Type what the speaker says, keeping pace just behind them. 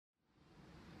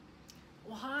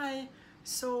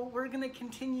So we're going to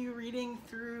continue reading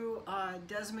through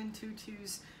Desmond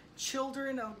Tutu's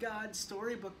Children of God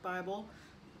Storybook Bible.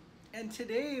 And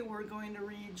today we're going to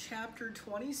read chapter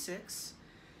 26.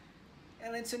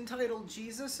 And it's entitled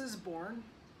Jesus is Born,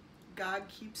 God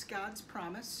Keeps God's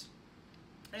Promise.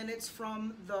 And it's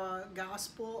from the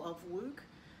Gospel of Luke,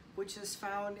 which is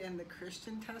found in the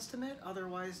Christian Testament,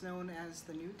 otherwise known as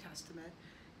the New Testament.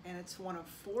 And it's one of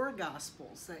 4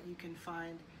 Gospels that you can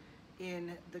find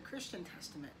in the Christian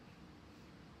Testament.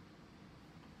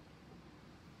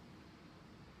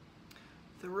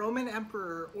 The Roman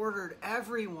emperor ordered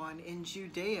everyone in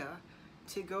Judea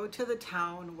to go to the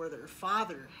town where their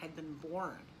father had been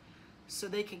born, so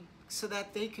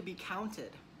that they could be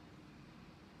counted.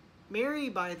 Mary,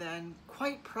 by then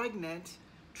quite pregnant,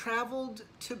 traveled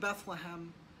to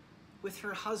Bethlehem with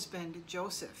her husband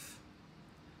Joseph.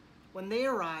 When they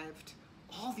arrived,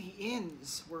 all the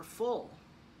inns were full.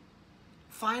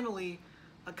 Finally,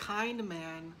 a kind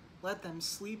man let them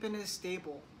sleep in his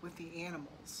stable with the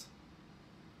animals.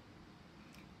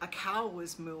 A cow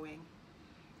was mooing,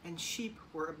 and sheep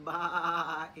were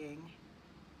baaing.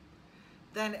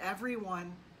 Then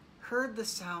everyone heard the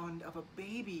sound of a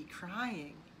baby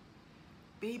crying.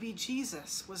 Baby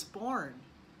Jesus was born.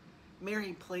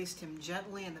 Mary placed him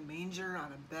gently in the manger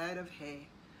on a bed of hay.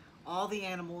 All the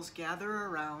animals gathered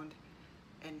around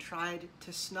and tried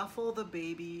to snuffle the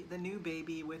new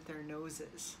baby with their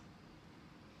noses.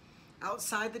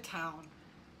 Outside the town,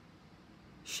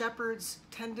 shepherds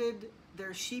tended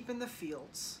their sheep in the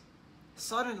fields.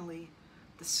 Suddenly,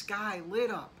 the sky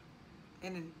lit up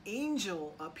and an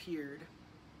angel appeared.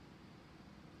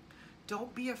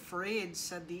 "Don't be afraid,"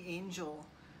 said the angel.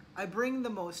 "I bring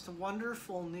the most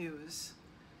wonderful news.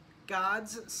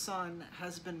 God's Son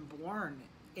has been born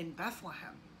in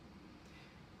Bethlehem.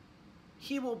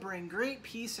 He will bring great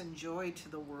peace and joy to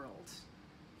the world.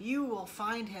 You will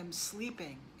find him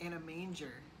sleeping in a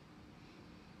manger."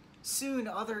 Soon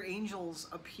other angels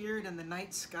appeared in the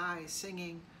night sky,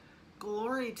 singing,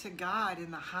 "Glory to God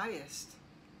in the highest."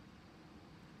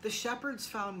 The shepherds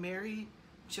found Mary,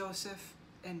 Joseph,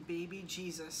 and baby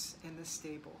Jesus in the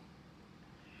stable.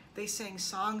 They sang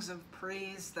songs of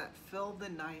praise that filled the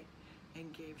night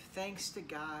and gave thanks to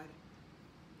God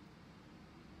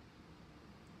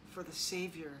for the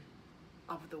Savior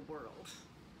of the world.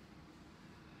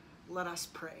 Let us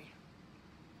pray.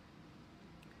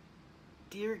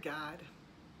 Dear God,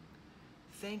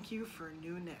 thank you for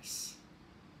newness.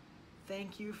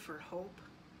 Thank you for hope.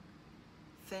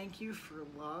 Thank you for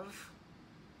love.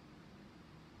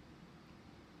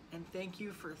 And thank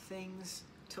you for things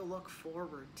to look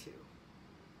forward to.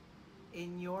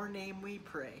 In your name we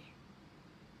pray.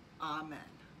 Amen.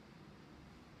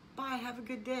 Bye. Have a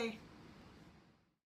good day.